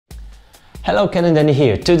Hello, Ken and Danny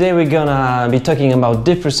here. Today we're gonna be talking about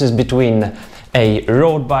differences between a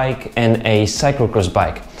road bike and a cyclocross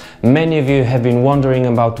bike. Many of you have been wondering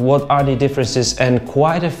about what are the differences, and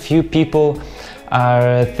quite a few people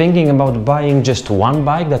are thinking about buying just one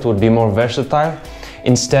bike that would be more versatile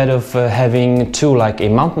instead of having two, like a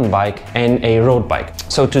mountain bike and a road bike.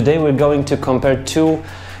 So today we're going to compare two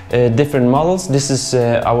different models. This is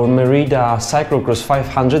our Merida Cyclo-cross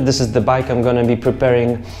 500. This is the bike I'm gonna be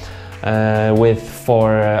preparing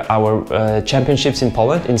for our championships in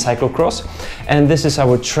Poland in cyclocross, and this is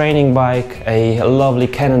our training bike, a lovely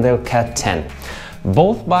Cannondale Cat 10.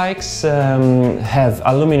 Both bikes have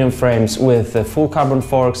aluminum frames with full carbon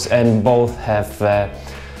forks, and both have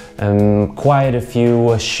quite a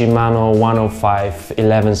few Shimano 105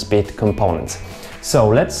 11-speed components. So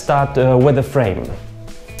let's start with the frame.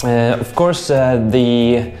 Of course,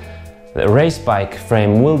 the race bike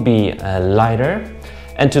frame will be lighter.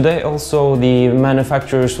 And today also the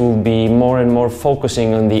manufacturers will be more and more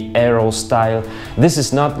focusing on the aero style. This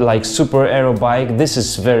is not like super aero bike, this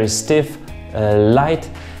is very stiff, light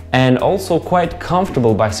and also quite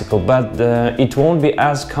comfortable bicycle, but it won't be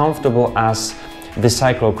as comfortable as the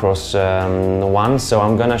cyclocross one, so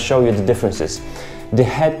I'm gonna show you the differences. The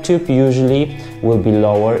head tube usually will be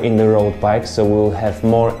lower in the road bike, so we'll have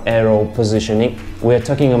more aero positioning. We're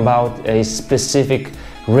talking about a specific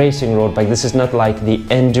racing road bike. This is not like the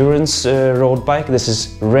endurance road bike, this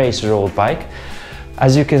is race road bike.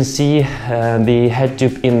 As you can see, the head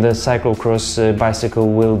tube in the cyclocross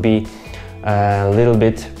bicycle will be a little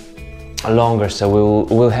bit longer, so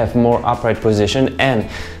we'll have more upright position, and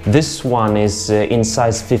this one is in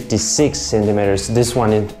size 56 centimeters, this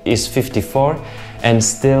one is 54, and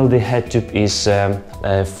still the head tube is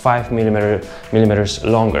 5 millimeters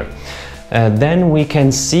longer. Then we can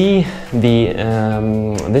see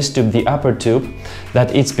this tube, the upper tube,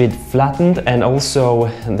 that it's a bit flattened, and also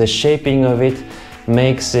the shaping of it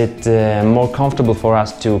makes it more comfortable for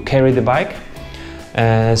us to carry the bike.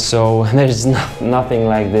 So there's nothing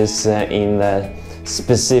like this in the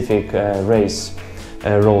specific race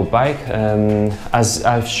road bike. As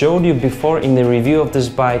I've showed you before in the review of this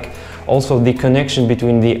bike, also the connection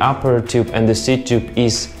between the upper tube and the seat tube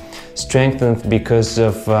is strengthened because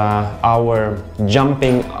of our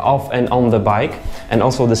jumping off and on the bike, and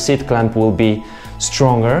also the seat clamp will be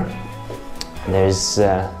stronger. There's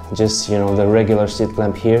just, you know, the regular seat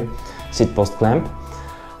clamp here, seat post clamp.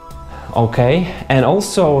 Okay, and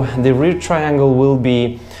also the rear triangle will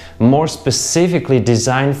be more specifically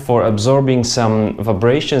designed for absorbing some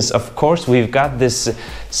vibrations. Of course, we've got this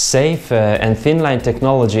safe and thin line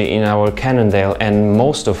technology in our Cannondale and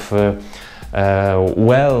most of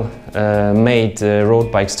well-made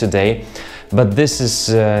road bikes today, but this is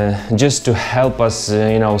just to help us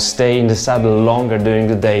you know, stay in the saddle longer during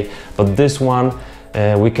the day. But this one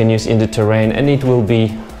we can use in the terrain and it will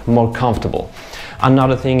be more comfortable.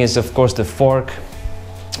 Another thing is, of course, the fork.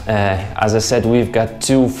 As I said, we've got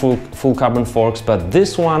two full carbon forks, but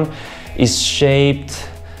this one is shaped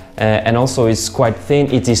and also is quite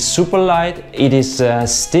thin. It is super light, it is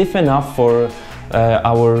stiff enough for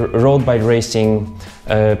our road bike racing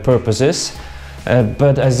purposes,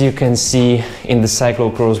 but as you can see in the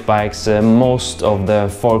cyclocross bikes, most of the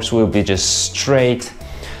forks will be just straight.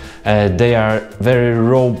 They are very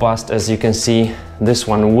robust. As you can see, this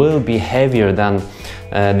one will be heavier than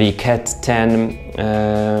the Cat 10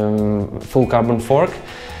 full carbon fork,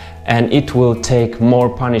 and it will take more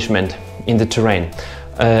punishment in the terrain.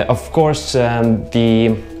 Of course,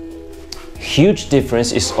 the huge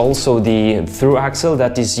difference is also the through axle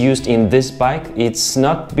that is used in this bike. It's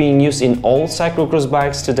not being used in all cyclocross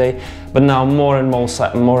bikes today, but now more and more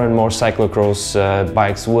cyclocross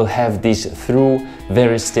bikes will have this through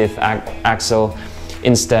very stiff axle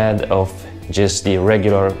instead of just the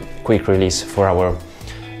regular quick release for our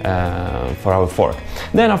fork.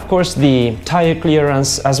 Then, of course, the tire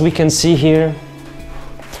clearance. As we can see here,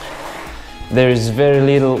 there is very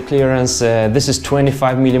little clearance. This is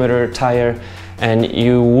 25 millimeter tire, and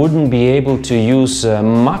you wouldn't be able to use a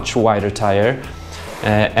much wider tire.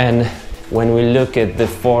 And when we look at the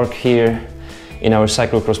fork here in our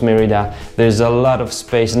Cyclocross Merida, there's a lot of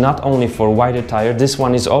space, not only for wider tire. This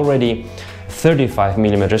one is already 35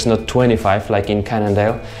 millimeters, not 25 like in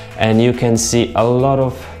Cannondale, and you can see a lot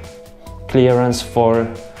of clearance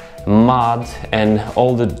for mud and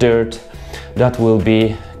all the dirt that will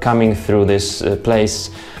be coming through this place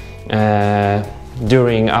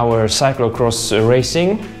during our cyclocross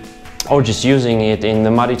racing, or just using it in the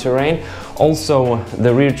muddy terrain. Also,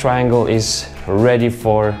 the rear triangle is ready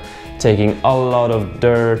for taking a lot of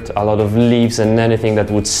dirt, a lot of leaves and anything that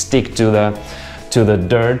would stick to to the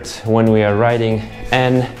dirt when we are riding,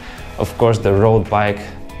 and of course the road bike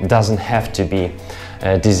doesn't have to be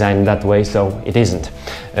designed that way, so it isn't.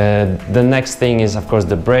 The next thing is of course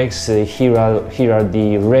the brakes. Here are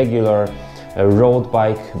the regular road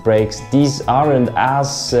bike brakes. These aren't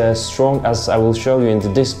as strong as I will show you in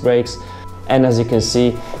the disc brakes, and as you can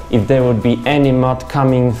see, if there would be any mud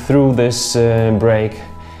coming through this brake,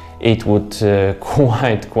 it would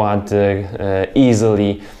quite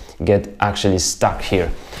easily get actually stuck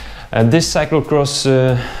here. This cyclocross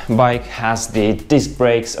bike has the disc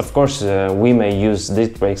brakes. Of course, we may use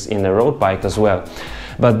disc brakes in a road bike as well,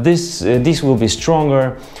 but this will be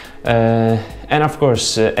stronger. And of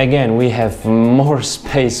course, again, we have more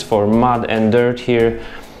space for mud and dirt here.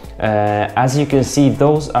 As you can see,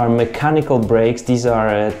 those are mechanical brakes. These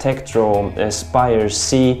are Tektro Spire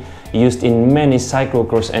C, used in many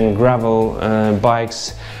cyclocross and gravel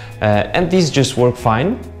bikes, and these just work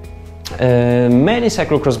fine. Many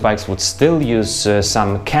cyclocross bikes would still use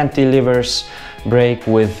some cantilevers brake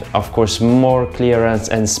with, of course, more clearance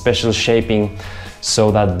and special shaping,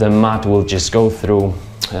 so that the mud will just go through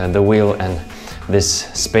the wheel and this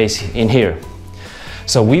space in here.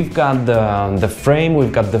 So we've got the frame,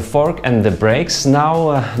 we've got the fork and the brakes.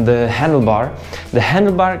 Now the handlebar. The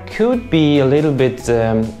handlebar could be a little bit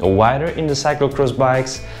wider in the cyclocross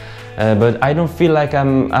bikes, but I don't feel like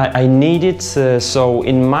I need it. So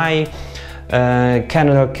in my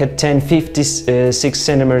Canada Cat 10 56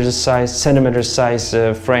 centimeter size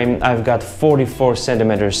frame, I've got 44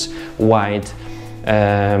 centimeters wide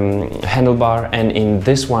handlebar, and in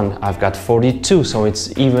this one I've got 42, so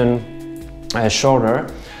it's even shorter,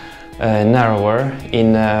 narrower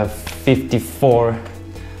in 54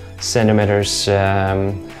 centimeters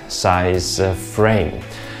size frame.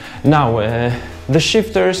 Now the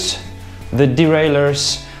shifters, the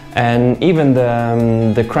derailleurs, and even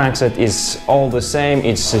the crankset is all the same.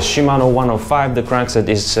 It's a Shimano 105. The crankset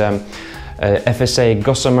is FSA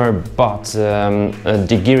Gossamer, but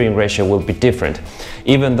the gearing ratio will be different.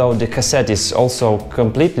 Even though the cassette is also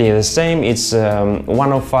completely the same, it's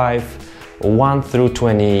 105 1 through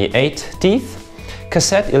 28 teeth.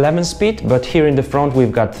 Cassette 11 speed, but here in the front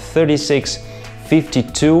we've got 36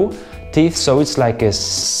 52 teeth, so it's like a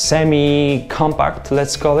semi-compact,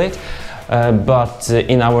 let's call it. But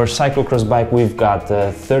in our cyclocross bike we've got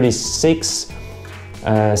 36,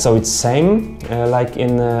 so it's same like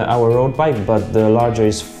in our road bike, but the larger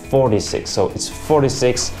is 46, so it's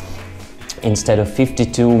 46 instead of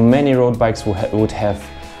 52. Many road bikes would have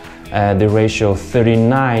the ratio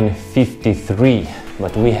 39-53,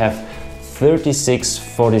 but we have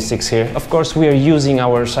 36-46 here. Of course, we are using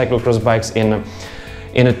our cyclocross bikes in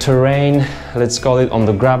a terrain, let's call it, on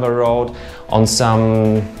the gravel road, on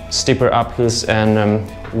some steeper uphills, and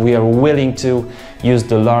we are willing to use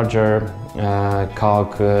the larger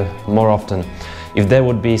caulk more often. If there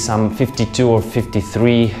would be some 52 or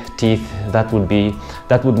 53 teeth, that would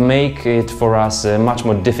make it for us much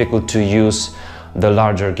more difficult to use the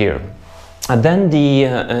larger gear. And then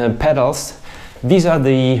the pedals. These are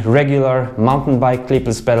the regular mountain bike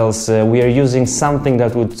clipless pedals. We are using something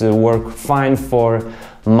that would work fine for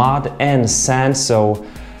mud and sand, so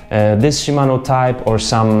this Shimano type or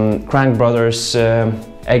some Crank Brothers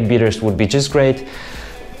egg beaters would be just great.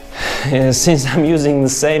 Since I'm using the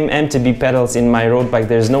same MTB pedals in my road bike,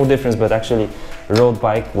 there's no difference, but actually road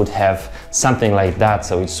bike would have something like that,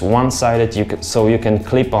 so it's one-sided, so you can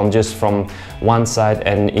clip on just from one side,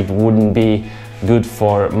 and it wouldn't be good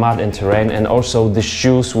for mud and terrain. And also the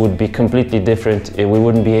shoes would be completely different. We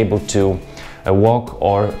wouldn't be able to walk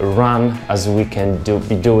or run as we can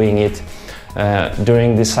be doing it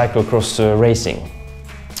during the cyclocross racing.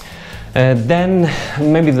 Then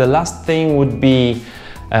maybe the last thing would be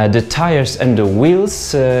the tires and the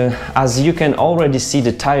wheels. As you can already see,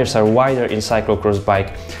 the tires are wider in cyclocross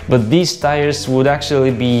bike, but these tires would actually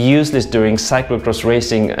be useless during cyclocross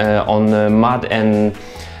racing on mud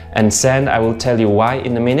and sand. I will tell you why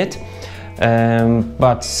in a minute.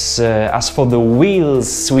 But as for the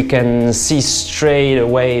wheels, we can see straight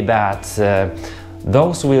away that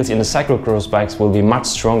those wheels in the cyclocross bikes will be much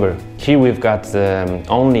stronger. Here we've got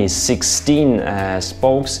only 16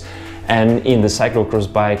 spokes, and in the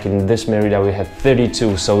cyclocross bike in this Merida we have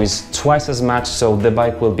 32, so it's twice as much. So the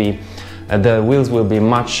bike will be, the wheels will be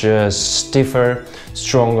much stiffer,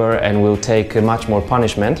 stronger, and will take much more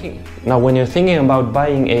punishment. Now, when you're thinking about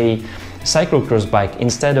buying a cyclocross bike,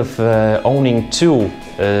 instead of owning two,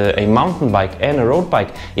 a mountain bike and a road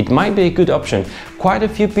bike, it might be a good option. Quite a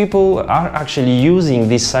few people are actually using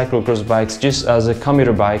these cyclocross bikes just as a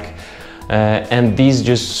commuter bike, and these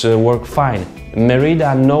just work fine.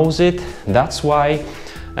 Merida knows it, that's why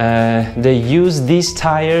They use these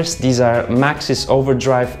tires. These are Maxxis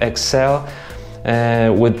Overdrive XL.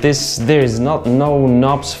 With this there is no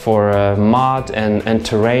knobs for mud and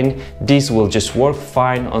terrain. These will just work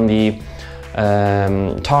fine on the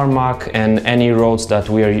tarmac and any roads that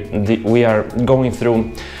we are going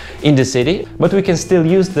through in the city, but we can still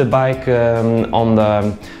use the bike on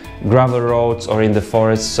the gravel roads or in the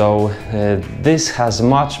forest, so this has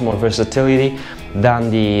much more versatility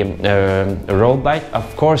than the road bike.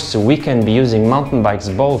 Of course, we can be using mountain bikes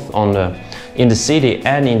both in the city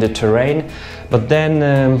and in the terrain, but then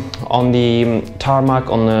on the tarmac,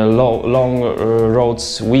 on the long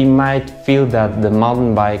roads, we might feel that the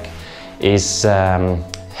mountain bike is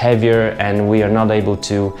heavier and we are not able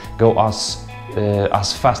to go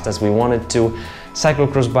as fast as we wanted to.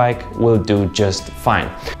 Cyclocross bike will do just fine.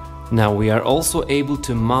 Now we are also able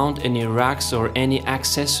to mount any racks or any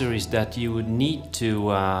accessories that you would need to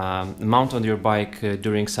mount on your bike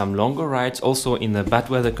during some longer rides, also in the bad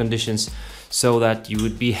weather conditions, so that you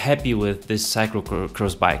would be happy with this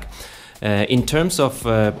cyclocross bike. In terms of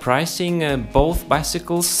pricing, both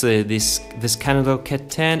bicycles, this Cannondale Cat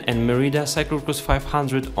 10 and Merida Cyclocross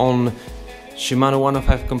 500 on Shimano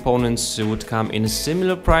 105 components would come in a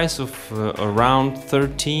similar price of around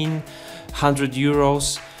 1,300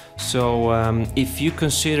 euros. So if you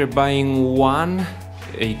consider buying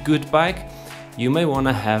a good bike, you may want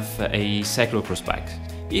to have a cyclocross bike.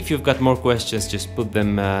 If you've got more questions, just put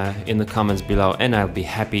them in the comments below and I'll be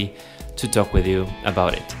happy to talk with you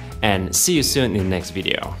about it. And see you soon in the next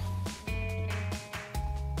video.